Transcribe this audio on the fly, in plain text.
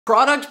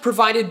Product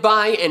provided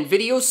by and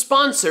video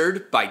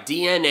sponsored by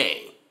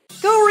DNA.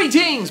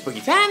 Greetings, Boogie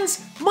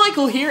fans!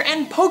 Michael here,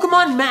 and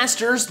Pokemon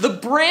Masters, the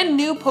brand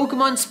new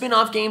Pokemon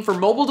spin-off game for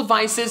mobile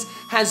devices,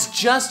 has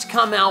just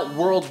come out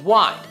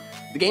worldwide.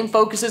 The game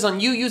focuses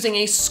on you using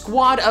a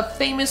squad of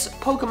famous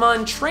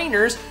Pokemon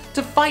trainers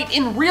to fight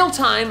in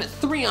real-time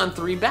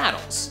 3-on-3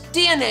 battles.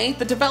 DNA,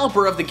 the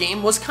developer of the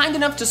game, was kind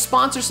enough to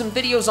sponsor some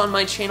videos on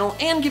my channel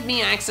and give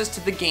me access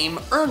to the game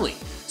early,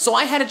 so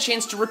I had a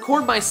chance to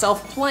record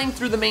myself playing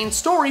through the main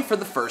story for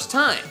the first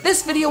time.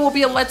 This video will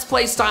be a Let's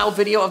Play style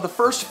video of the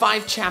first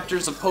 5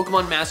 chapters of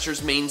Pokemon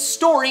Masters' main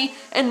story,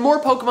 and more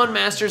Pokemon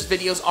Masters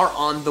videos are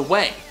on the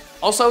way.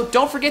 Also,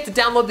 don't forget to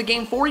download the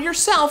game for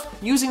yourself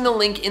using the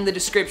link in the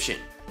description.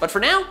 But for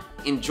now,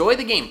 enjoy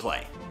the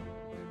gameplay.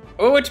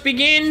 Oh, it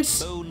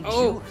begins!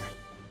 Oh,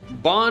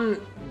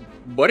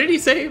 what did he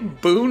say?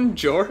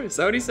 Bonjour? Is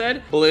that what he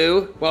said?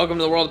 Blue, welcome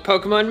to the world of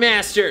Pokemon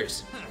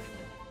Masters.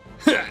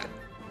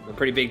 A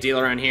pretty big deal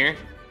around here.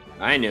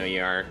 I know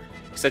you are.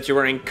 Except you're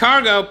wearing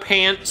cargo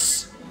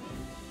pants.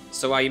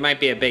 So while you might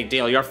be a big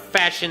deal, your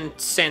fashion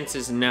sense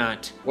is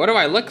not. What do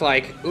I look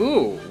like?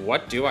 Ooh,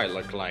 what do I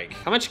look like?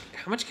 How much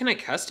can I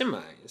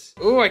customize?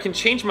 Ooh, I can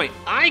change my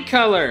eye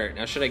color.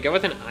 Now, should I go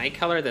with an eye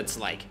color that's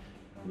like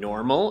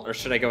normal, or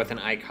should I go with an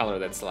eye color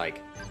that's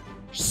like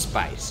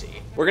spicy?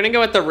 We're gonna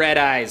go with the red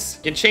eyes.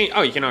 You can change,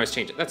 oh, you can always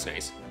change it, that's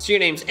nice. So your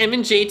name's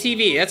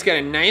MandJTV, that's got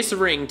a nice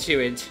ring to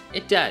it.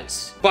 It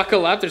does.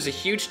 Buckle up, there's a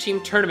huge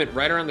team tournament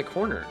right around the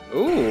corner.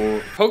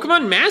 Ooh,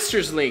 Pokemon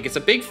Masters League. It's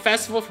a big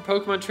festival for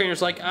Pokemon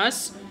trainers like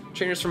us,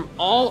 trainers from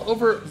all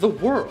over the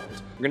world.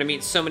 We're gonna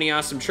meet so many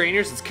awesome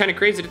trainers, it's kind of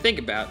crazy to think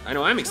about. I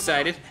know I'm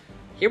excited.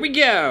 Here we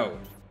go,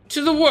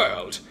 to the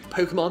world.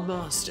 Pokemon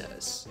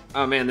Masters.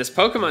 Oh man, this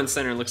Pokemon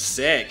Center looks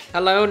sick.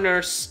 Hello,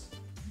 Nurse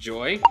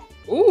Joy.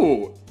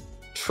 Ooh,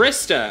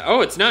 Trista.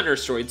 Oh, it's not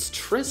Nurse Joy, it's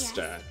Trista.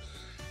 Yes.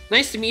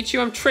 Nice to meet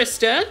you, I'm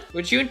Trista.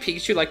 Would you and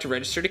Pikachu like to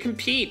register to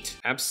compete?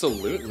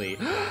 Absolutely. A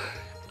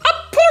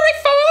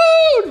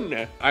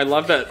Poriphone! I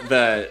love that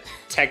the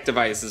tech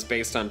device is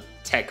based on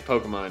tech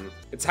Pokemon.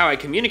 It's how I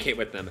communicate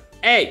with them.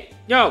 Hey,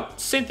 yo,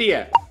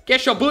 Cynthia,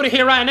 get your booty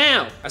here right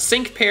now. A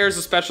sync pair is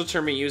a special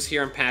term we use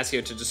here in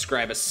Pasio to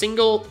describe a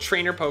single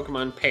trainer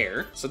Pokemon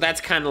pair. So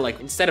that's kind of like,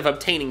 instead of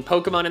obtaining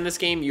Pokemon in this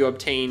game, you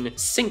obtain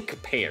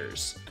sync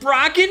pairs.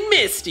 Brock and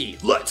Misty,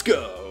 let's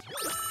go.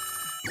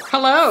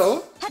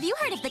 Hello. Have you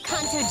heard of the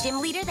Kanto gym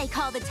leader they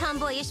call the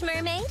tomboyish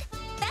mermaid?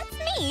 That's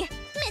me,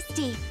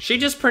 Misty. She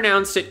just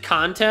pronounced it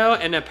Kanto,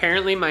 and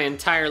apparently my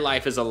entire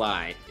life is a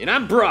lie. And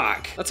I'm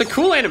Brock. That's a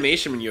cool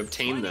animation when you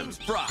obtain them.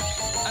 Brock,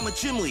 I'm a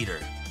gym leader.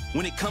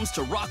 When it comes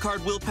to rock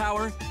hard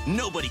willpower,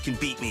 nobody can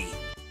beat me.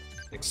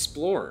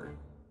 Explorer.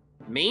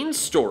 Main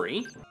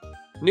story.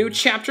 New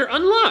chapter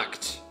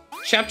unlocked.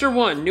 Chapter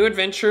 1, new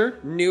adventure,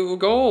 new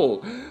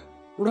goal.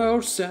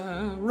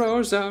 Rosa,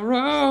 Rosa,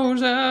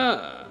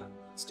 Rosa.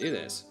 Let's do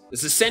this.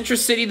 This is Central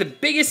City, the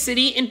biggest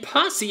city in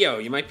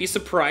Pasio. You might be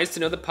surprised to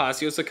know that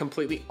Pasio is a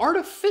completely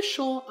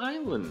artificial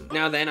island.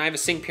 Now then, I have a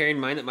sync pair in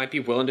mind that might be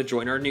willing to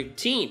join our new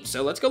team,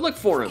 so let's go look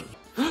for him.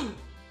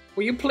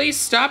 Will you please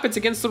stop? It's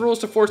against the rules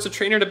to force a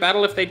trainer to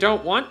battle if they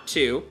don't want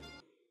to.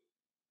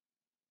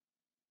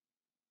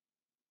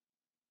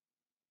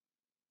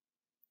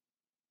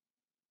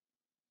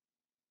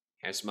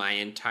 Has my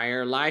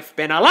entire life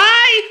been a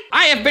lie?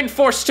 I have been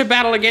forced to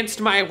battle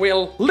against my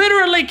will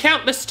literally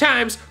countless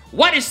times.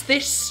 What is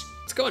this?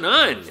 What's going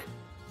on?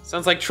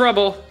 Sounds like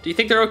trouble. Do you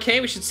think they're okay?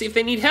 We should see if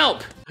they need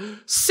help.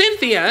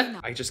 Cynthia!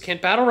 I just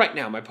can't battle right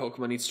now. My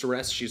Pokemon needs to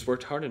rest. She's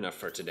worked hard enough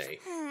for today.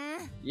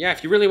 Yeah,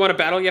 if you really want to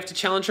battle, you have to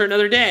challenge her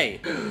another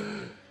day.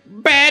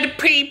 Bad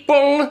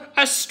people,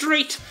 a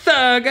street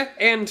thug,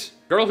 and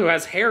girl who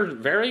has hair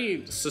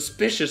very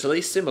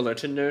suspiciously similar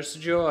to Nurse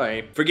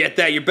Joy. Forget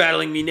that, you're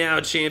battling me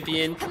now,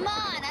 champion. Come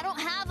on, I don't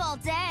have all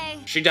day.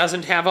 She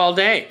doesn't have all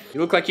day.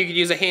 You look like you could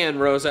use a hand,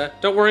 Rosa.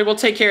 Don't worry, we'll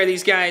take care of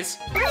these guys.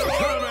 Come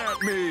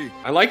at me.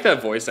 I like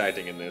that voice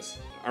acting in this.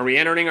 Are we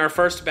entering our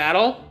first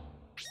battle?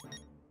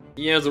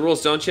 You know, the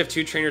rules don't you? If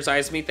 2 trainers'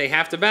 eyes meet, they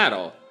have to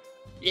battle.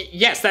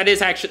 Yes, that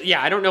is actually,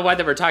 yeah, I don't know why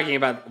they were talking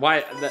about,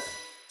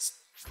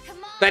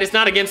 that is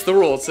not against the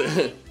rules.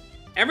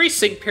 Every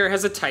sync pair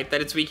has a type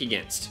that it's weak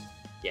against.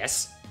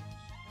 Yes,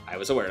 I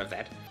was aware of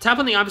that. Tap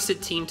on the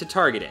opposite team to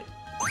target it.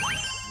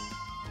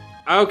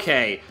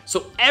 Okay,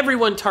 so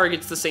everyone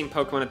targets the same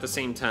Pokemon at the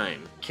same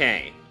time.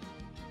 Okay,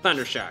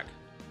 Thundershock.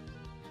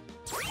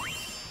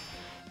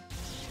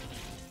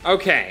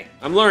 Okay,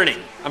 I'm learning.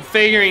 I'm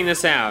figuring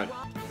this out.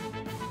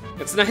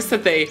 It's nice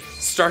that they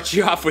start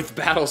you off with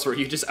battles where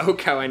you just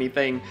OHKO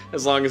anything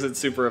as long as it's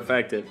super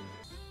effective.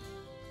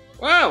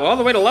 Wow, all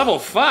the way to level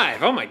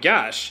 5. Oh my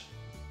gosh.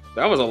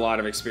 That was a lot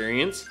of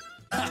experience.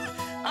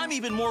 I'm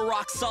even more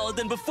rock solid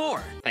than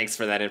before. Thanks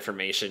for that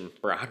information,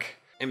 Brock.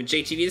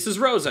 MandJTV, this is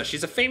Rosa.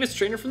 She's a famous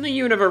trainer from the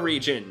Unova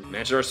region.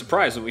 Imagine our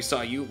surprise when we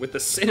saw you with the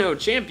Sinnoh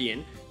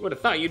champion. Would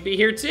have thought you'd be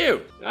here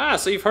too. Ah,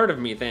 so you've heard of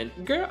me then.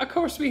 Girl, of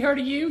course we heard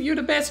of you. You're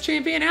the best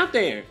champion out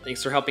there.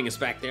 Thanks for helping us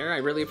back there. I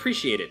really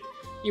appreciate it.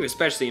 You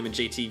especially,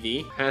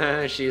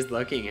 MandJTV. She's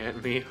looking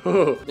at me.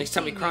 Next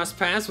time we cross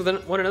paths with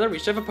one another, we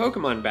should have a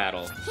Pokemon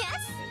battle.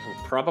 Yes?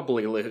 We'll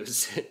probably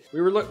lose.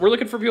 We're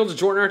looking for people to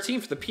join our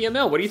team for the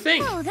PML. What do you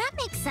think? Oh, that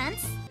makes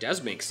sense.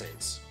 Does make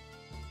sense.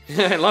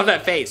 I love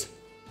that face.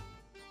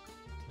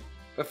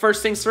 But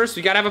first things first,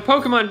 we gotta have a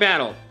Pokemon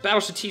battle. Battle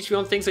should teach me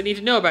all the things I need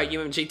to know about you,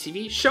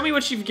 MandJTV. Show me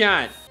what you've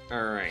got.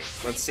 All right,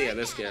 let's see how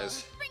this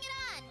goes. Bring it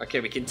on. Okay,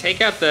 we can take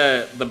out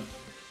the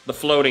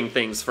floating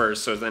things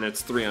first, so then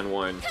it's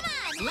 3-on-1. Come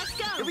on, let's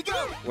go. Here we go.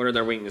 What are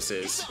their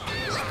weaknesses?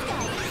 Let's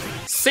go.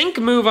 Sync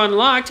move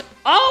unlocked.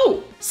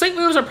 Oh! Sync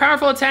moves are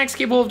powerful attacks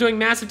capable of doing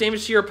massive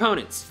damage to your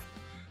opponents.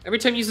 Every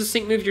time you use a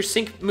sync move, your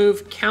sync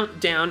move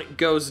countdown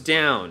goes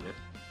down.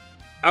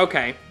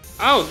 Okay.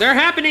 Oh, they're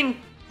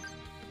happening!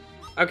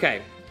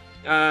 Okay.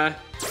 Do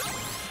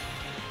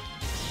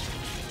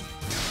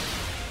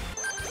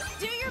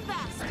your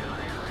best.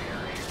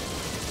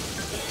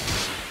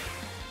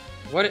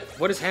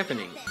 What is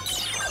happening?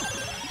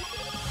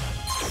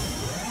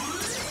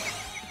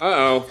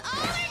 Uh-oh. All or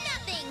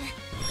nothing.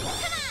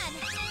 Come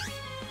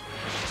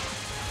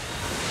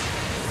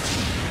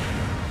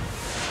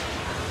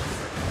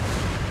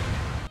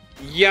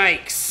on.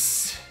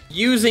 Yikes.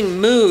 Using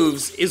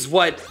moves is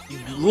what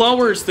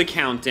lowers the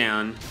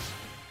countdown.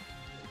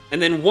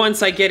 And then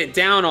once I get it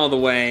down all the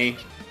way,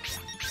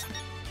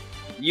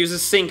 use a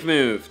sync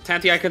move.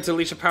 Tap the icon to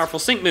unleash a powerful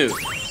sync move.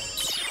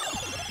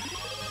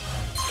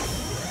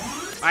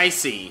 I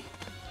see.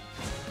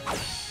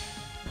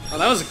 Oh,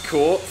 that was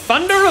cool.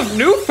 Thunder of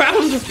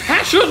newfound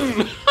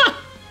passion!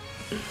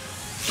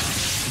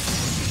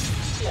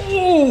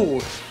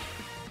 Ooh!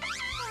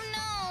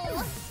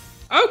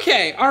 Oh,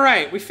 Okay,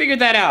 alright, we figured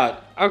that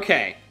out.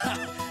 Okay.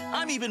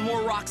 I'm even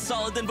more rock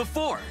solid than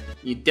before.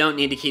 You don't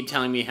need to keep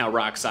telling me how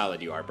rock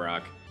solid you are,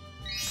 Brock.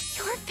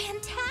 no. You're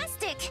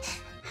fantastic.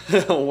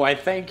 Why,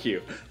 thank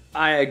you.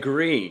 I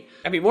agree.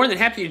 I'd be more than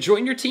happy to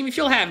join your team if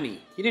you'll have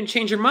me. You didn't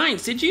change your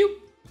minds, did you?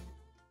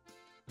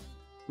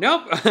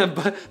 Nope,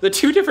 but the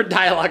two different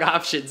dialogue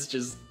options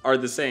just are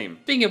the same.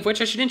 Speaking of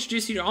which, I should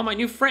introduce you to all my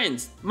new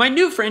friends. My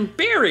new friend,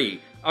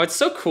 Barry. Oh, it's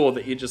so cool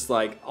that you just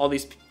like all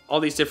these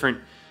different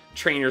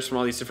trainers from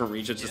all these different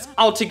regions just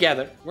all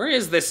together. Where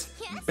is this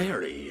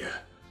Barry?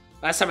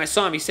 Last time I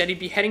saw him, he said he'd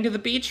be heading to the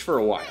beach for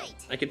a while.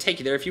 I could take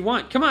you there if you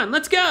want. Come on,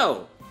 let's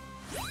go.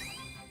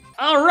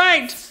 All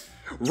right,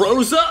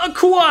 Rosa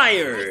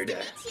acquired. Me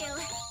too.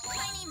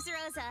 My name's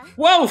Rosa.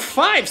 Whoa,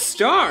 5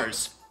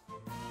 stars.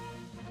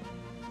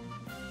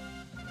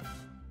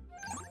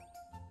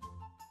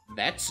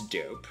 That's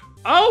dope.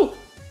 Oh,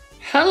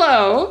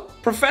 hello,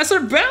 Professor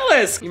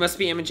Bellis. You must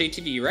be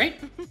MandJTV, right?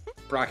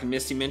 Brock and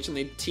Misty mentioned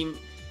they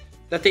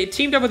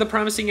teamed up with a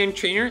promising young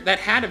trainer. That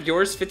hat of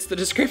yours fits the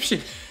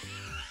description.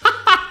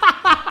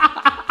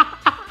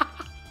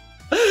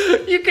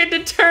 You can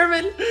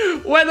determine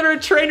whether a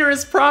trainer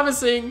is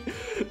promising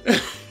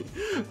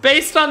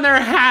based on their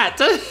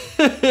hat.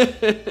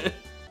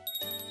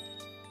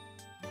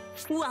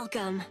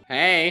 Welcome.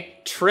 Hey,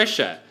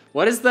 Trisha.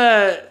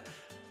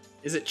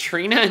 Is it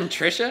Trina and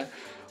Trisha?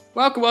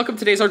 Welcome.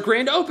 Today's our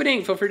grand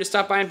opening. Feel free to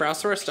stop by and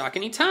browse through our stock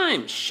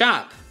anytime.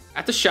 Shop.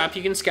 At the shop,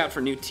 you can scout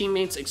for new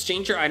teammates,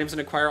 exchange your items,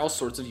 and acquire all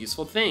sorts of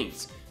useful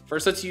things.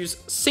 First, let's use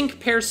Sync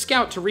Pair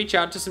Scout to reach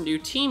out to some new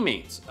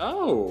teammates.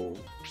 Oh.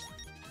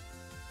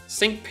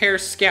 Sync Pair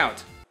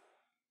Scout.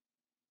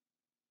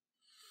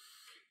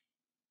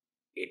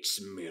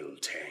 It's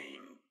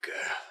Miltank.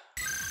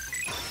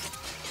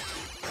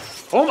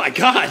 Oh my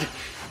god!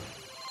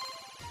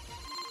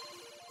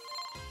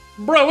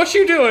 Bro, what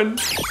you doing?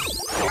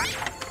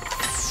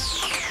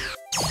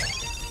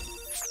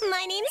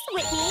 My name's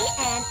Whitney,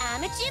 and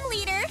I'm a gym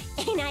leader.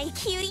 Ain't I a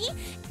cutie?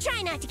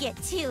 Try not to get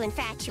too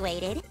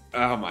infatuated.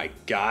 Oh my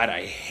god,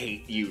 I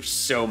hate you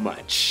so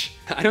much.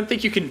 I don't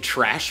think you can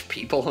trash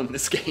people in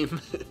this game.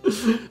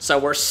 So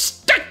we're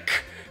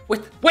stuck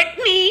with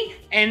Whitney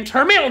and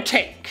her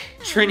Miltank.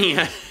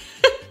 Trinia.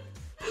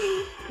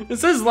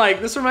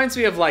 This reminds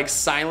me of like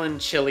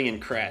Silent Chili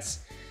and Cress.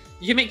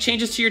 You can make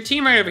changes to your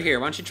team right over here.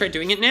 Why don't you try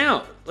doing it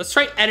now? Let's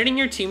try editing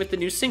your team with the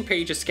new sync pair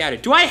you just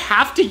scouted. Do I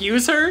have to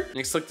use her?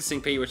 Next, click the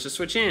sync pair you wish to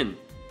switch in.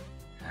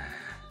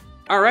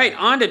 All right,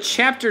 on to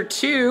chapter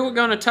 2. We're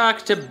gonna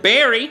talk to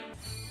Barry.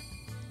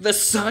 The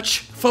search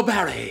for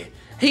Barry.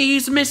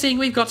 He's missing,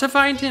 we've got to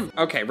find him.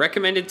 Okay,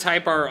 recommended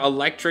type are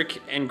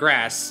electric and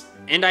grass,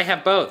 and I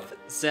have both.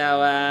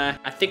 So,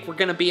 I think we're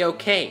gonna be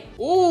okay.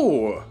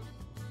 Ooh,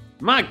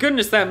 my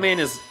goodness, that man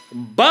is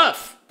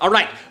buff. All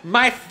right,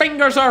 my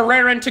fingers are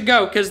raring to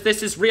go because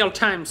this is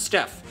real-time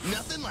stuff.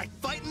 Nothing like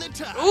fighting the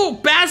tide. Ooh,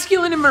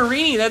 Basculin and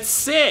Marini, that's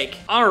sick.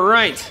 All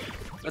right,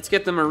 let's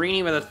get the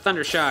Marini with a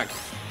Thunder Shock.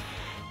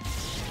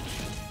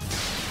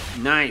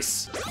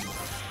 Nice.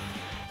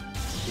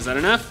 Is that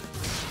enough?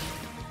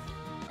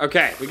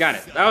 Okay, we got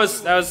it. That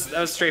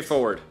was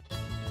straightforward.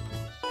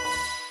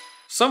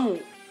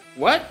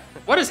 What?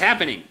 What is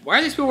happening? Why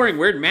are these people wearing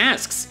weird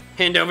masks?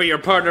 Hand over your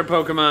partner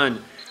Pokemon.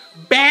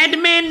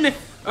 Badman!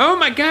 Oh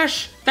my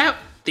gosh,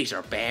 These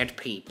are bad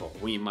people.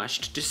 We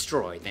must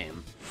destroy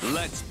them.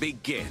 Let's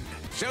begin.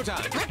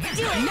 Showtime. Let's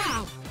do it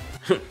now.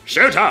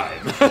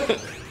 Showtime!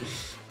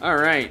 All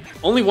right.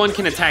 Only one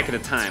can attack at a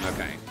time.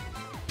 Okay.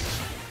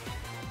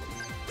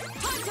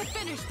 Time to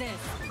finish this.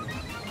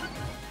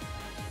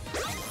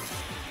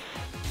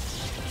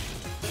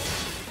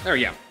 There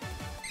we go.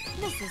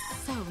 This is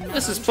so nice.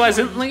 This is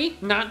pleasantly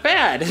not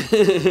bad.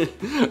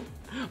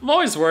 I'm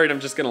always worried I'm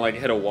just gonna like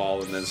hit a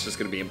wall and then it's just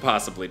gonna be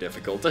impossibly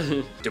difficult.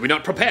 Did we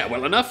not prepare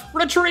well enough?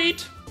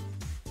 Retreat!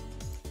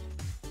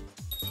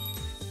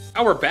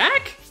 Oh, we're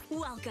back?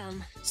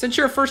 Welcome. Since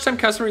you're a first-time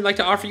customer, we'd like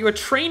to offer you a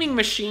training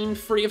machine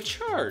free of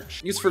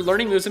charge. Used for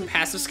learning moves and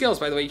passive skills.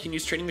 By the way, you can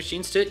use training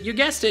machines to, you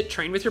guessed it,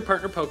 train with your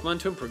partner Pokemon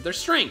to improve their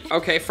strength.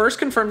 Okay, first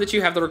confirm that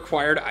you have the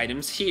required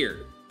items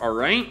here. All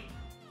right.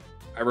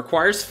 I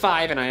requires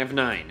 5 and I have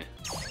 9.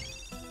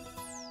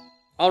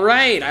 All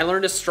right, I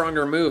learned a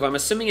stronger move. I'm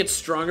assuming it's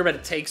stronger, but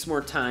it takes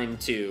more time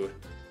to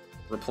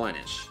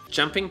replenish.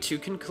 Jumping to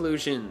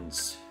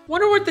conclusions.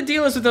 Wonder what the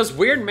deal is with those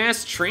weird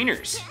masked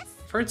trainers.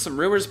 I've heard some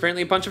rumors.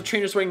 Apparently a bunch of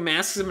trainers wearing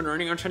masks have been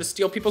running around trying to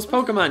steal people's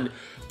Pokemon.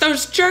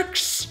 Those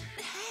jerks!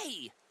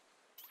 Hey!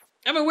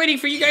 I've been waiting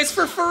for you guys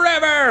for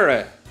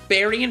forever!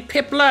 Barry and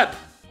Piplup.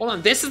 Hold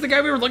on, this is the guy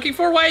we were looking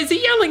for? Why is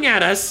he yelling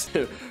at us?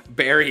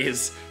 Barry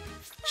is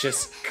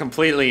just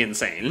completely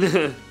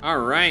insane. All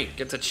right,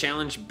 get to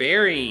challenge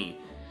Barry.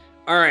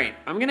 All right,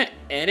 I'm gonna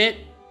edit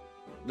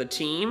the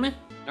team.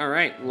 All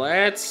right,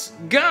 let's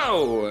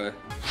go.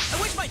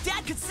 I wish my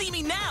dad could see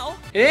me now.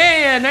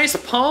 Yeah, nice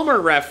Palmer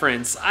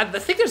reference. I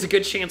think there's a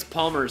good chance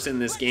Palmer's in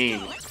this game.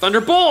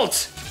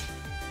 Thunderbolt!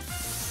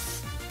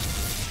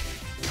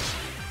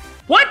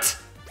 What?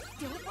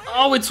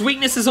 Oh, its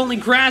weakness is only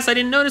grass. I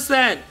didn't notice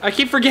that. I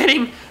keep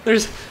forgetting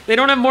they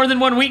don't have more than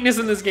one weakness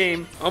in this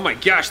game. Oh my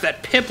gosh,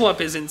 that Piplup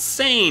is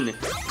insane.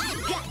 I've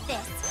got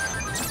this.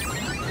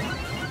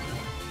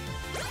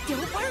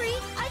 Don't worry,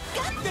 I've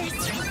got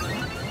this.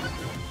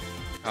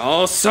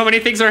 Oh, so many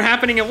things are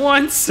happening at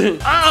once.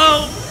 Uh-oh.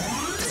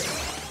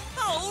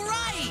 All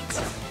right.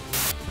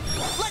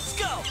 Let's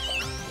go.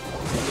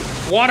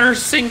 Water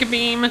Sink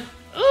Beam.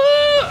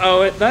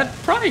 That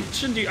probably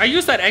shouldn't do. I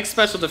used that X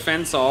Special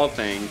Defense All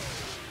thing.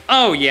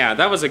 Oh yeah,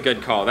 that was a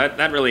good call.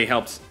 That really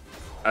helped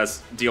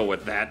us deal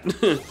with that.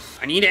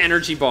 I need an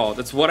energy ball.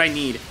 That's what I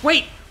need.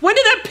 Wait, when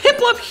did that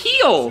Piplup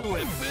heal? Too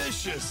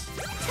ambitious.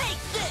 Take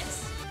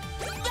this.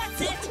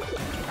 That's it.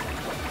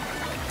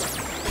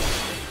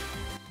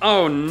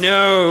 Oh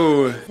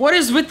no. What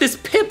is with this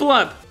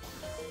Piplup?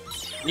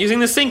 Using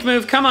the sync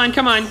move, come on,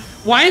 come on.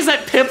 Why is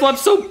that Piplup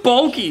so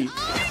bulky? All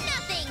or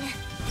nothing.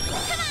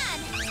 Come on.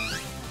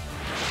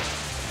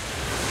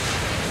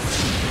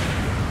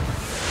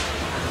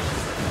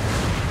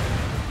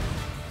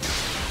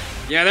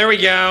 Yeah, there we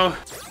go.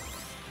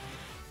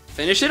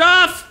 Finish it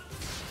off.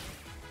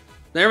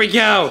 There we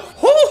go.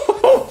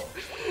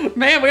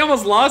 Man, we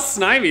almost lost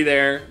Snivy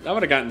there. That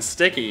would have gotten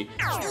sticky.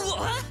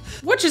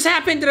 What just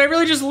happened? Did I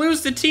really just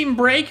lose the team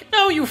break?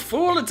 No, you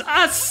fool, it's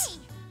us.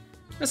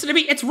 Listen to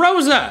me, it's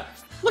Rosa.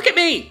 Look at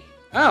me.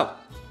 Oh,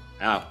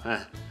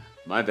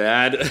 my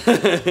bad.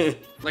 I'd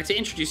like to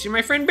introduce you to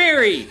my friend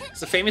Barry.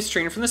 He's a famous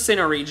trainer from the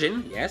Sinnoh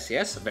region.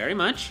 Yes, very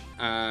much.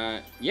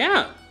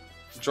 Yeah,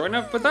 join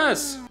up with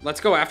us. Let's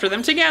go after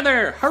them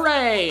together,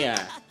 hooray.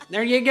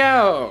 There you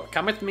go,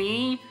 come with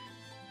me,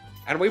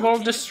 and we will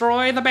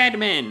destroy the bad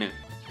men.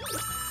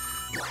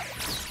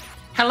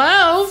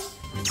 Hello?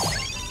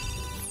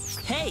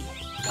 Hey,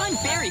 I'm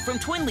Barry from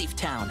Twin Leaf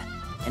Town.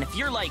 And if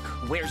you're like,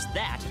 where's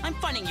that? I'm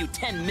finding you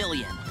 10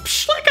 million.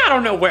 Psh, like I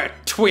don't know where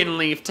Twin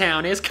Leaf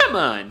Town is, come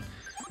on.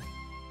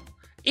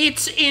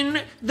 It's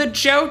in the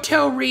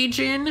Johto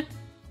region.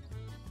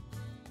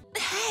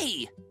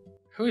 Hey!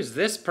 Who is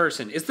this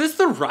person? Is this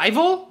the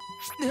rival?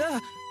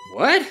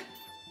 What?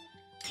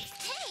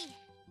 Hey.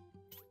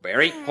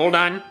 Barry, hold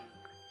on.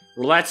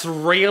 Let's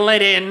reel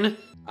it in.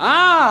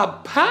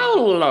 Ah,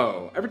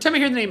 Paolo. Every time I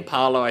hear the name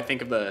Paolo, I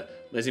think of the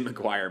Lizzie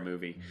McGuire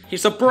movie.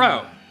 He's a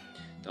bro.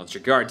 Don't let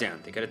your guard down.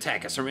 They could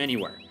attack us from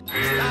anywhere.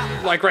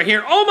 Like right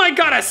here. Oh my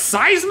god, a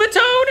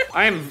Seismitoad?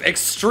 I am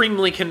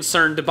extremely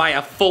concerned to buy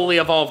a fully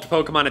evolved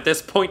Pokemon at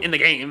this point in the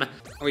game.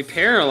 We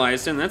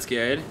paralyzed him, that's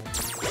good.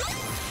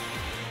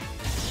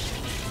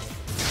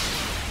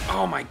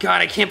 Oh my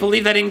god, I can't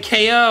believe that didn't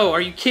KO. Are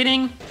you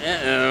kidding?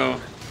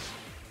 Uh-oh.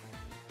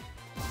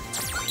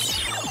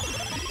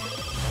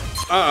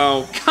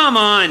 Uh-oh, come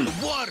on. The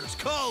water's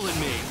calling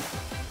me.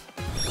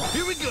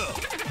 Here we go.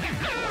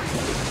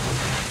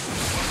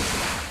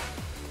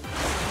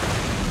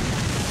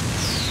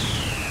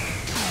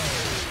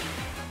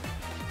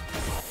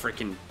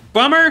 Freaking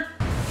bummer.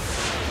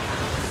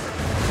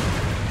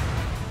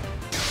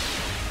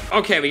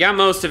 Okay, we got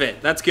most of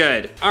it. That's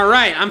good. All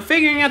right, I'm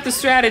figuring out the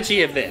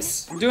strategy of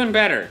this. I'm doing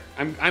better.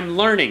 I'm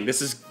learning.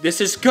 This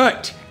is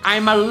good.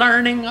 I'm a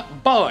learning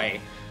boy.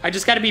 I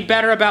just gotta be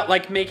better about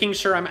like making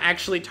sure I'm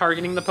actually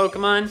targeting the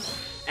Pokemon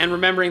and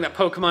remembering that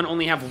Pokemon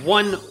only have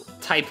one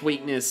type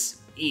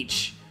weakness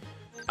each.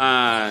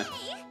 But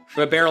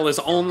Barrel is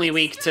only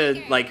weak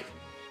to like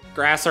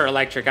Grass or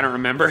electric, I don't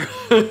remember.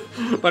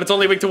 But it's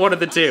only weak to one of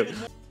the two.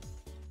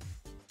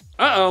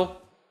 Uh-oh.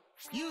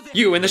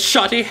 You in the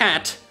shoddy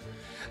hat.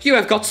 You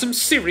have got some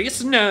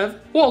serious nerve,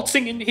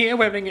 waltzing in here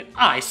wearing an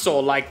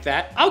eyesore like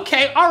that.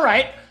 Okay, all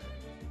right.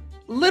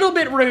 Little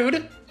bit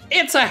rude.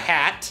 It's a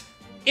hat.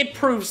 It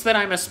proves that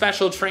I'm a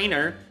special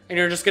trainer, and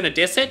you're just gonna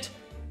diss it?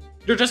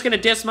 You're just gonna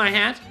diss my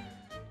hat?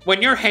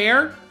 When your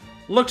hair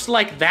looks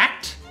like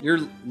that? You're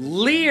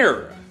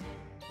Lear.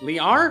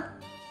 Lear?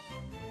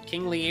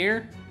 King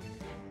Lear?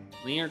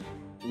 Lear?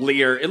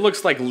 Lear. It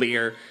looks like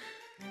Lear.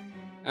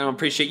 I don't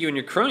appreciate you and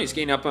your cronies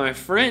getting up on my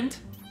friend.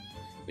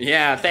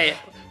 Yeah,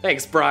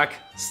 thanks, Brock.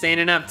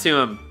 Standing up to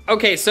him.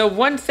 Okay, so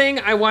one thing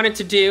I wanted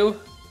to do,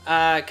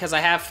 because I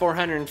have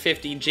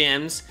 450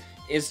 gems,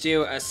 is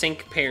do a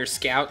sync pair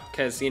scout,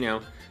 because, you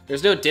know,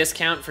 there's no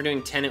discount for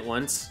doing 10 at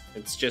once.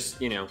 It's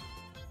just, you know,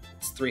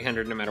 it's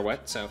 300 no matter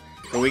what, so.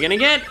 Who are we gonna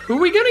get? Who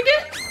are we gonna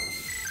get?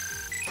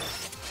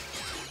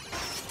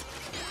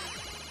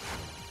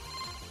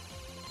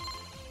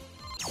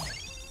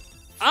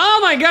 Oh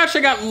my gosh,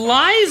 I got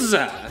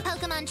Liza!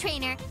 Pokemon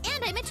trainer,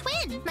 and I'm a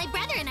twin. My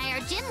brother and I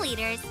are gym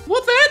leaders.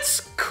 Well,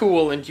 that's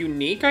cool and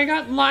unique. I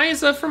got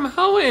Liza from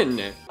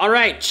Hoenn. All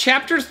right,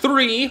 chapter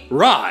 3,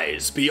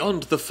 Rise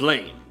Beyond the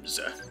Flames.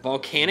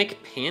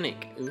 Volcanic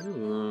Panic.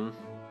 Ooh.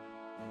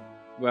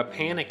 We're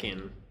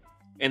panicking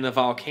in the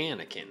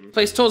Volcanican.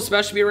 Place told us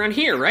about should be around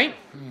here, right?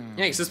 Yeah,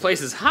 because this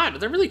place is hot. Are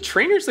there really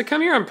trainers that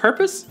come here on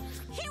purpose?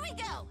 Here we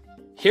go.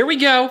 Here we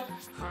go.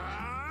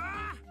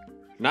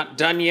 Not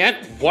done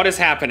yet. What is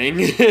happening?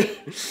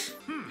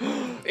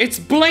 It's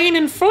Blaine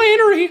and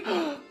Flannery.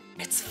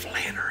 It's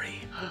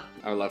Flannery.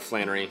 I love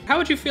Flannery. How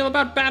would you feel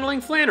about battling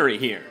Flannery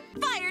here?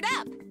 Fired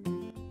up.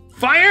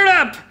 Fired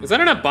up! Is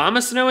that an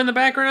Obama snow in the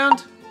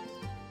background?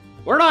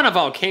 We're on a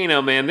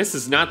volcano, man. This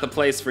is not the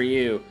place for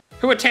you.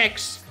 Who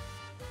attacks?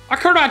 A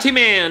Karate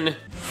Man.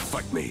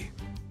 Fight me.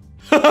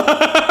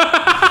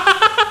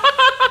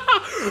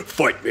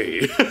 Fight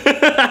me.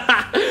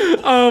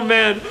 Oh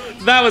man,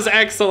 that was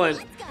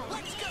excellent.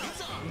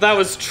 That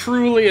was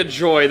truly a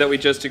joy that we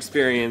just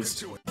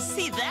experienced.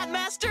 See that,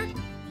 Master?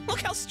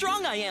 Look how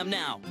strong I am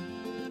now.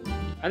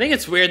 I think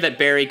it's weird that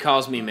Barry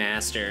calls me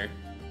Master.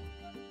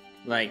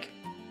 Like,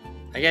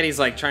 I get he's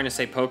like trying to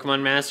say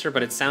Pokemon Master,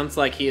 but it sounds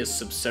like he is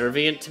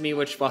subservient to me,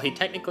 which while he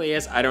technically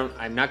is,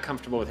 I'm not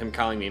comfortable with him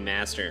calling me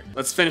Master.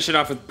 Let's finish it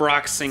off with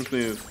Brock's sync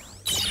move.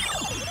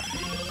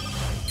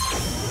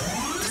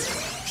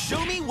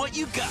 Show me what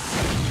you got.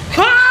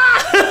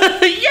 Ha!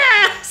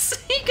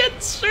 Yes! He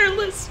gets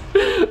shirtless.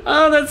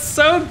 Oh, that's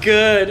so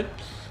good.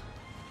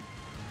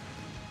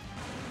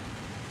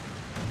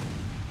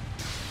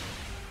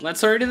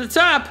 Let's hurry to the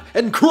top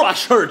and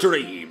crush her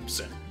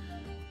dreams.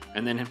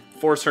 And then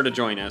force her to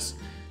join us.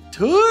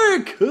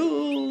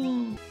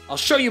 Torkoal! I'll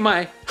show you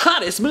my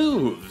hottest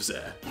moves.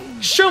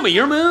 Show me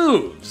your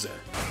moves.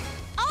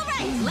 All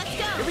right, let's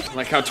go.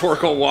 Like how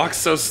Torkoal walks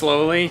so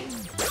slowly.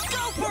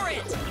 Go for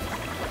it!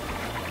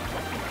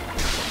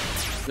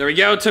 There we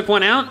go, took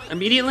one out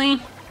immediately.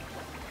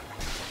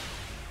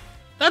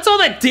 That's all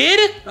that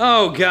did?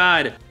 Oh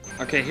God.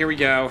 Okay, here we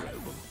go.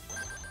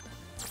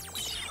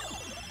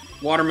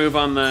 Water move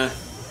on the...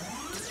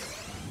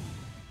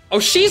 Oh,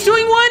 she's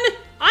doing one?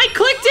 I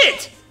clicked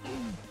it!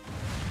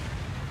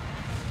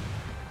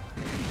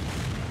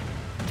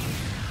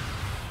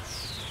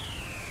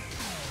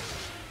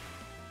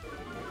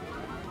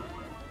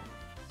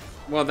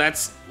 Well,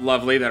 that's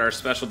lovely that our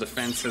special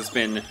defense has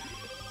been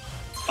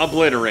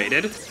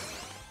obliterated.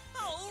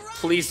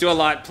 Please do a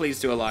lot, please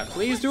do a lot,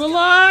 please do a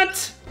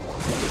lot!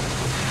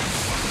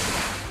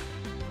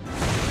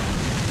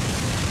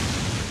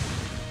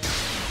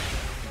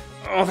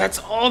 Oh, that's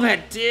all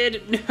that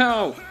did?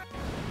 No!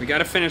 We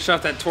gotta finish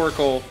off that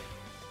Torkoal.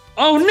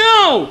 Oh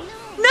no!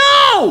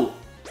 No!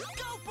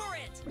 Go for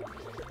it!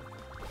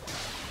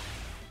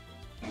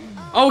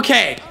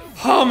 Okay.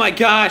 Oh my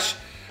gosh.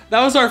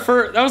 That was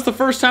the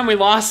first time we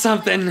lost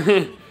something.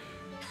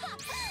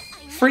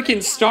 Freaking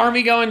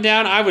Starmie going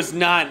down. I was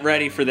not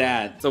ready for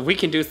that. So we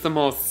can do some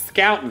more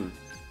scouting.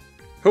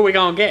 Who we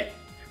gonna get?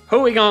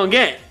 Who we gonna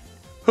get?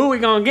 Who we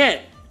gonna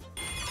get?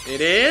 It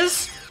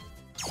is...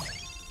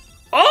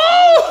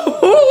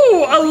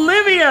 Oh!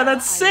 Olivia,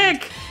 that's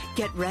sick!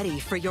 Get ready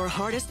for your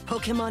hardest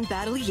Pokemon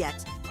battle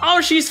yet.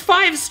 Oh, she's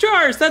 5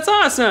 stars. That's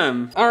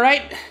awesome. All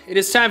right, it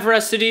is time for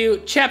us to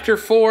do chapter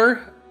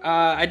 4.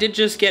 I did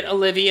just get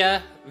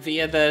Olivia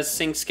via the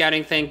sync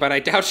scouting thing, but I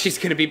doubt she's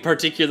gonna be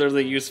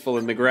particularly useful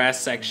in the grass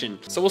section.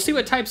 So we'll see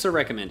what types are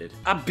recommended.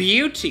 A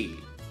beauty.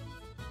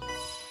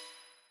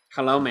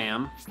 Hello,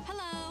 ma'am.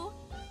 Hello.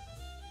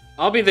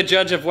 I'll be the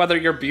judge of whether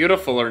you're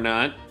beautiful or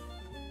not.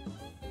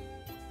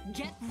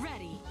 Get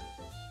ready.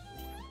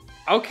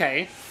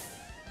 Okay.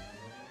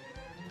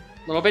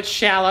 A little bit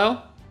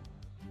shallow.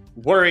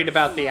 Worried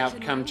about the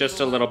outcome just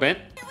a little bit.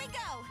 Here we go.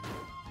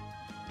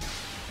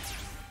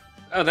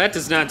 Oh, that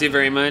does not do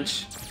very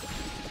much.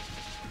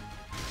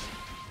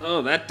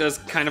 Oh, that does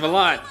kind of a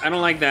lot. I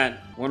don't like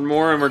that. One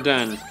more and we're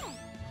done.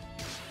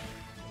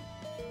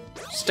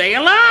 Stay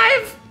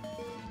alive!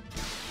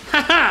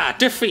 Haha,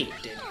 defeated.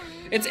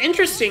 It's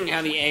interesting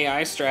how the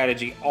AI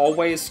strategy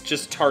always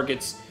just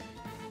targets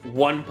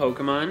one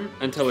Pokemon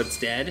until it's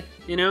dead,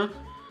 you know?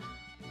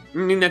 I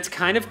mean, that's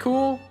kind of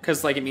cool,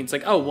 because like it means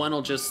like, oh, one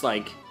will just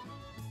like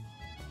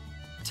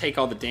take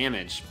all the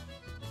damage.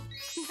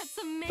 That's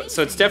amazing. But,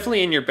 so it's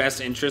definitely in your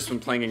best interest when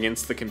playing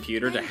against the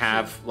computer to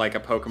have like a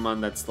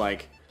Pokemon that's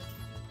like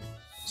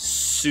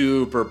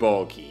super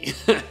bulky.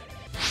 A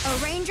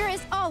ranger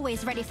is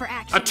always ready for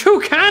action. A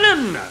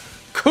two-cannon!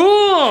 Cool!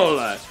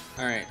 All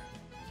right,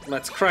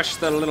 let's crush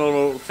the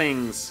little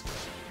things.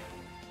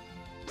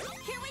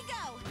 Here we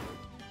go.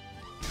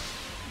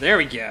 There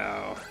we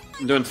go.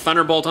 I'm doing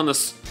Thunderbolt on the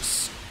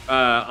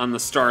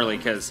Starly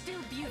because Still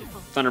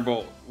beautiful.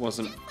 Thunderbolt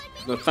wasn't,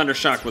 the Thunder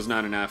Shock was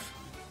not enough.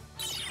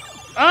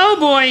 Oh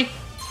boy!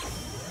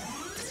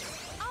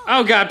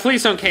 Oh god,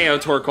 please don't KO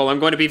Torkoal. I'm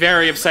going to be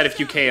very upset if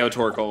you KO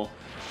Torkoal.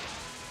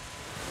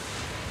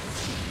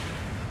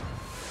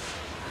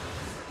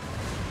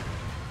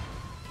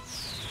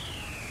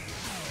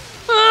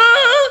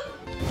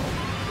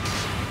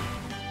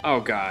 Oh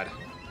god.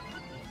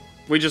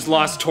 We just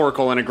lost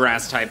Torkoal in a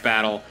grass-type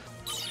battle.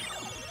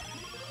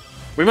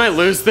 We might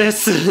lose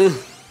this.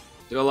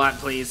 Do a lot,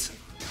 please.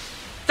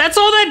 That's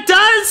all that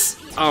does?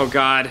 Oh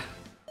god.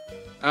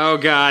 Oh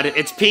god.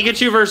 It's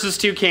Pikachu versus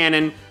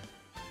Toucannon.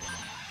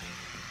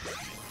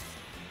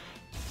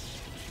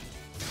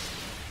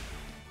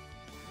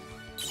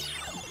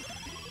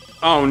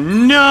 Oh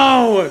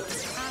no!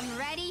 I'm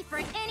ready for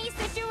any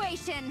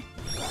situation.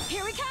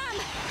 Here we come.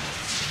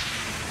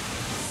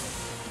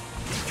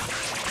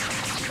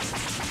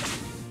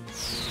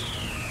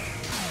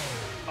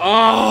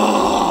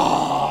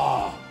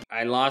 Oh!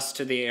 I lost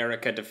to the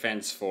Erica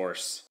Defense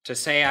Force. To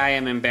say I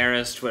am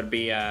embarrassed would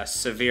be a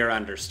severe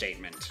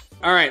understatement.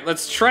 All right,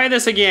 let's try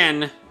this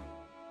again.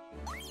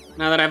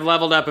 Now that I've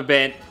leveled up a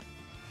bit.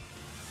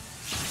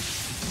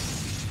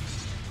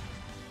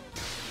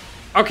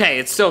 Okay,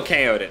 it still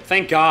KO'd it.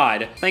 Thank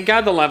God. Thank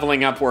God the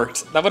leveling up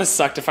worked. That would have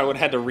sucked if I would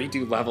have had to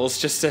redo levels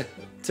just to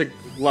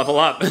level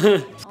up.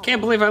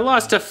 Can't believe I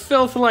lost to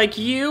filth like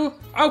you.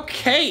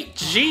 Okay,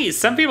 geez,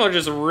 some people are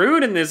just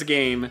rude in this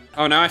game.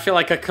 Oh, now I feel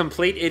like a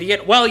complete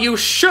idiot. Well, you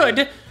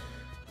should,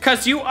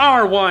 cause you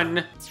are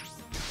one.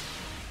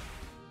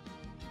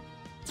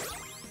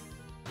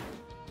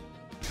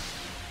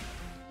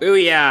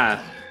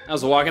 Booyah, that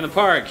was a walk in the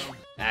park.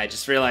 I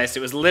just realized it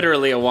was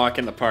literally a walk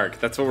in the park.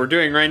 That's what we're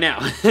doing right now.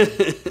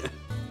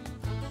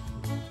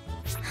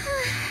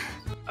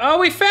 Oh,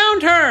 we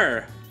found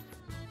her!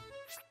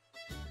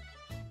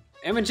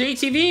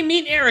 MandJTV,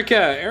 meet Erica.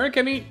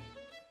 Erica, meet...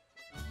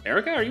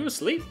 Erica, are you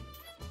asleep?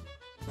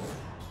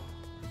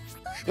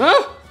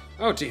 Oh!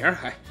 Oh dear,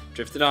 I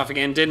drifted off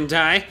again, didn't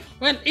I?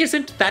 Well,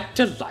 isn't that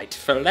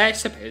delightful? I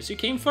suppose you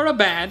came for a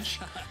badge.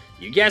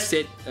 You guessed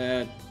it.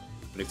 What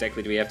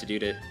exactly do we have to do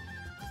to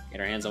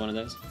get our hands on one of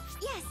those?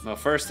 Yes. Well,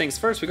 first things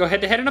first, we go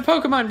head-to-head in a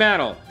Pokemon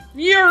battle.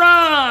 You're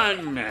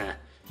on!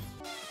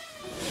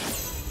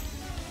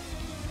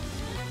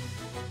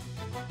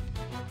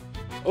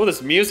 Oh,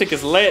 this music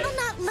is lit. I'll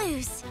not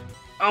lose.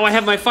 Oh, I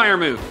have my fire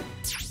move.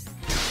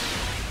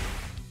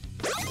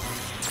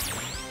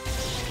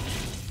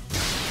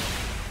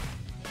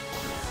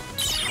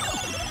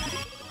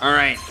 All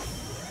right.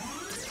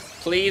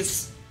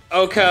 Please,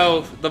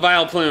 Oko, the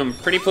Vileplume,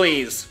 pretty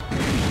please.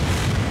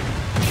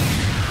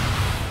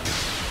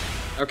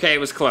 Okay, it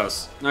was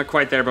close. Not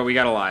quite there, but we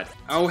got a lot.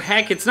 Oh,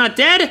 heck, it's not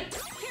dead?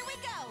 Here we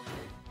go.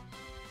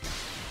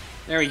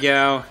 There we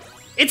go.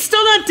 It's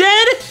still not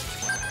dead?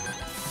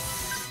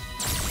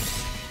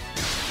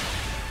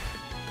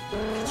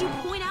 Could you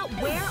point out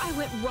where I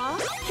went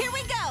wrong? Here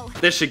we go.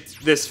 This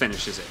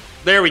finishes it.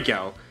 There we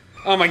go.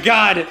 Oh my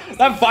god,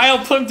 that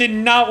Vileplume did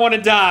not want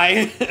to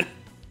die.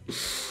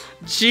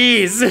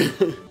 Jeez.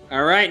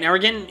 All right, now we're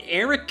getting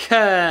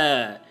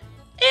Erica.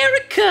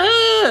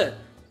 Erica!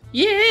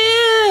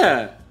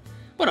 Yeah!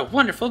 What a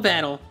wonderful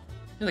battle.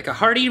 You're like a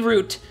hardy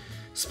root,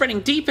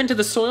 spreading deep into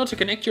the soil to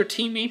connect your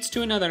teammates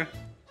to another.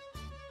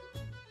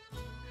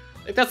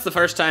 I think that's the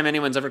first time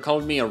anyone's ever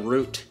called me a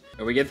root.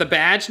 Do we get the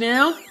badge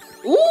now?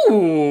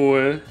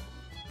 Ooh!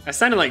 I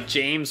sounded like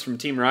James from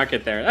Team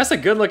Rocket there. That's a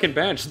good looking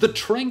badge. The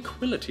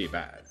Tranquility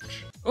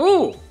Badge.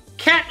 Ooh!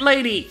 Cat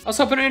Lady! I was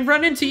hoping I'd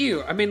run into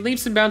you. I made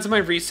leaps and bounds in my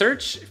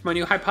research. If my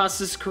new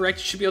hypothesis is correct,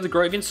 you should be able to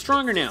grow even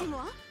stronger now.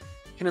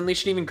 Can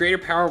unleash an even greater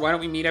power. Why don't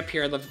we meet up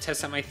here? I'd love to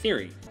test out my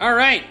theory. All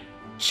right,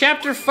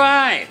 chapter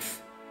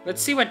 5.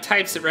 Let's see what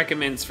types it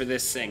recommends for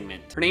this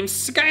segment. Her name's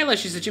Skyla.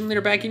 She's a gym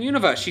leader back in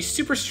Unova. She's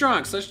super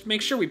strong, so let's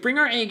make sure we bring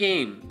our A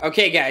game.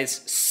 Okay,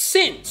 guys,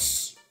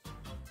 since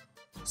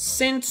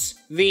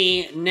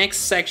the next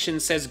section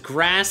says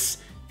grass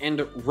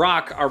and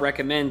rock are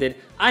recommended,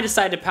 I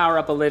decided to power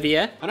up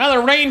Olivia.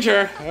 Another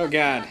ranger. Oh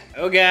God.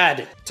 Oh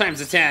God. Time's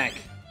attack.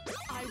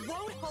 I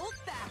won't hold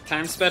back.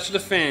 Time's special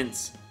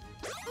defense.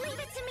 Leave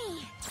it to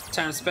me.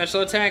 Time special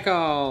attack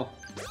all.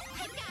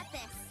 I got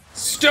this.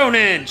 Stone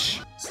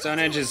Edge! Stone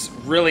Edge is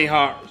really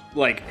hard,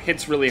 like,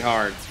 hits really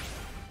hard.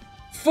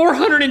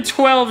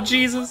 412,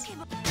 Jesus!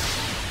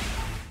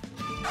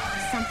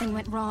 Something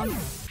went wrong.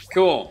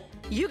 Cool.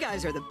 You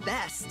guys are the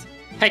best.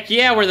 Heck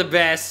yeah, we're the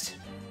best.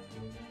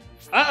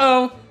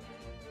 Uh-oh.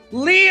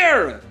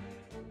 Lear!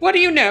 What do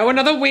you know?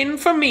 Another win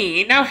for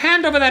me. Now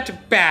hand over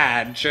that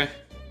badge.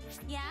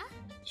 Yeah?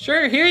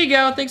 Sure, here you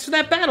go. Thanks for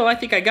that battle. I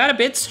think I got a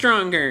bit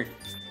stronger.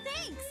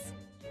 Thanks.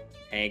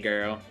 Hey,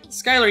 girl.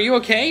 Skylar, you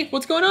okay?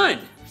 What's going on?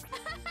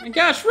 My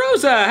gosh,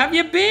 Rosa, have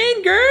you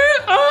been, girl?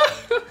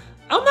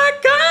 Oh my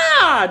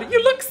God,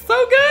 you look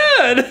so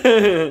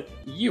good.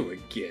 You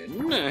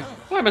again?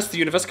 Why must the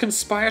universe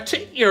conspire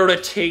to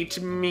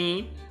irritate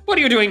me? What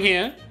are you doing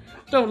here?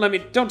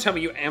 Don't tell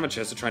me you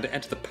amateurs are trying to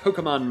enter the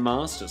Pokemon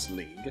Masters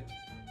League.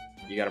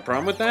 You got a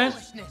problem with that?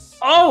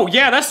 Oh,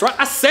 yeah, that's right.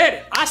 I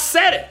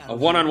said it. A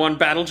one-on-one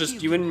battle,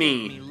 just you and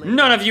me.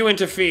 None of you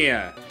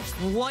interfere.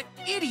 What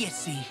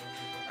idiocy!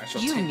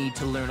 You need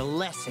to learn a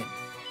lesson.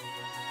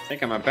 I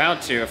think I'm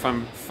about to if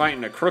I'm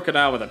fighting a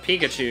crocodile with a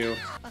Pikachu.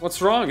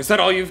 What's wrong? Is that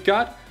all you've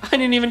got? I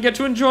didn't even get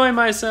to enjoy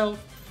myself.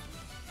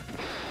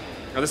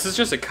 Oh, this is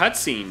just a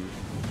cutscene.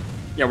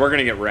 Yeah, we're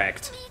gonna get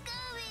wrecked.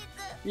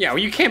 Yeah, well,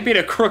 you can't beat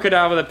a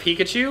crocodile with a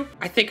Pikachu.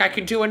 I think I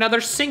can do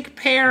another sync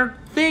pair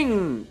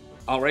thing.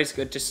 Always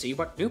good to see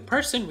what new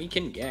person we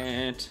can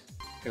get.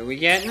 Who we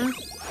getting?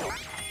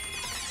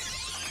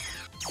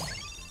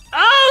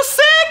 Oh,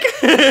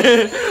 sick!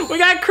 We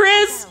got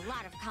Chris! I have a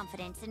lot of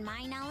confidence in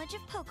my knowledge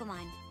of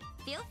Pokemon.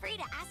 Feel free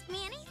to ask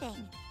me anything.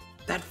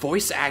 That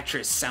voice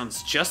actress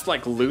sounds just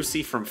like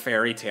Lucy from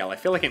Fairy Tail. I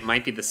feel like it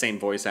might be the same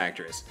voice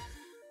actress.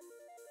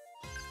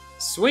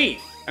 Sweet.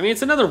 I mean,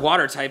 it's another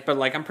water type, but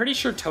like, I'm pretty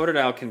sure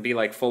Totodile can be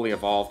like fully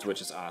evolved,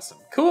 which is awesome.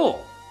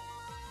 Cool.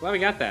 Glad we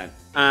got that.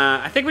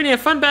 I think we need a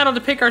fun battle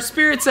to pick our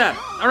spirits up.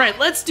 All right,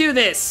 let's do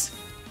this.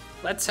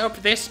 Let's hope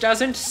this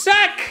doesn't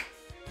suck.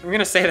 I'm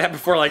gonna say that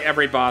before like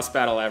every boss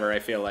battle ever, I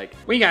feel like.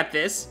 We got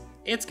this.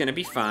 It's gonna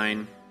be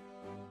fine.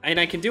 And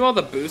I can do all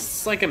the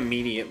boosts like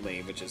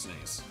immediately, which is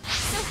nice.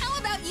 So how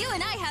about you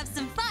and I have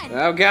some fun?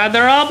 Oh God,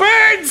 they're all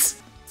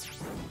birds!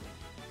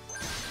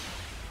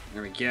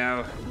 There we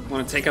go.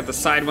 Want to take out the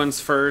side ones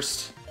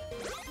first.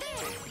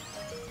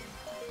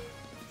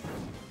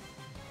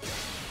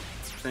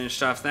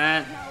 Finished off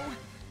that.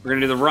 We're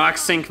gonna do the rock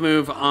sync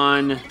move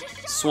on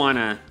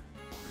Swanna.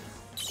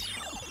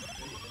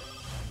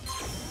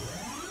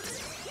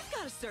 You've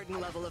got a certain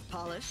level of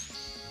polish.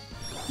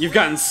 You've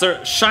gotten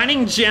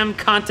Shining Gem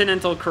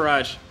Continental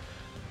Crush.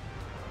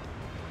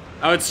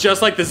 Oh, it's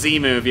just like the Z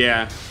move,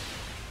 yeah.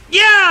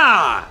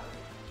 Yeah!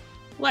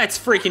 Let's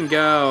freaking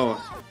go.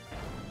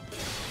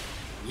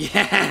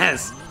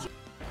 Yes!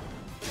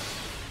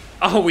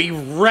 Oh, we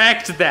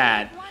wrecked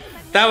that.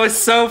 That was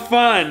so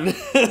fun.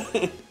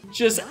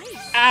 Just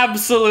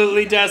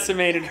absolutely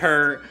decimated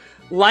her.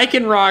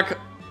 Lycanroc,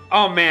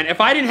 oh man,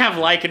 if I didn't have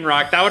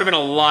Lycanroc, that would have been a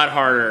lot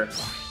harder.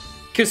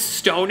 Cause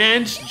Stone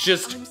Edge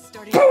just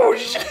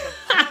boosh!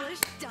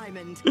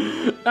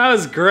 That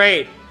was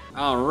great.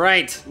 All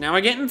right, now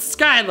we're getting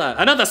Skyla,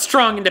 another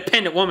strong,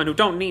 independent woman who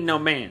don't need no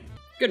man.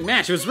 Good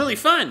match, it was really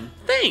fun.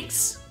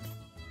 Thanks.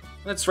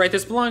 That's right,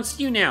 this belongs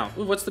to you now.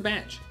 Ooh, what's the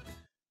badge?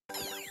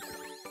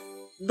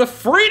 The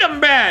Freedom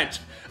Badge!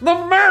 The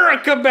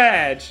America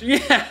Badge!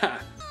 Yeah!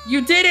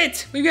 You did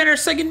it! We got our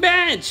second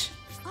badge!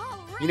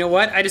 You know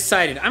what? I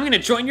decided. I'm gonna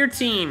join your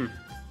team.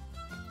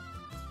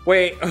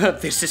 Wait,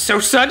 this is so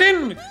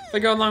sudden! If I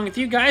go along with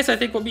you guys, I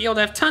think we'll be able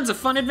to have tons of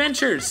fun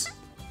adventures.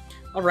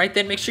 All right,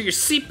 then make sure your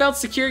seatbelt's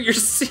secure, your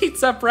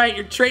seat's upright,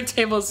 your tray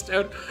table's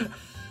stowed.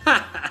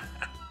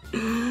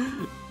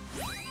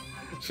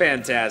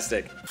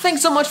 Fantastic.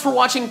 Thanks so much for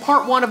watching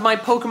part 1 of my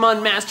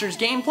Pokemon Masters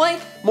gameplay.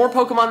 More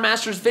Pokemon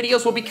Masters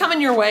videos will be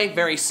coming your way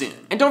very soon.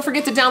 And don't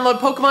forget to download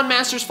Pokemon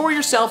Masters for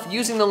yourself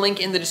using the link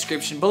in the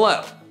description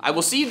below. I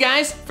will see you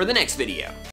guys for the next video.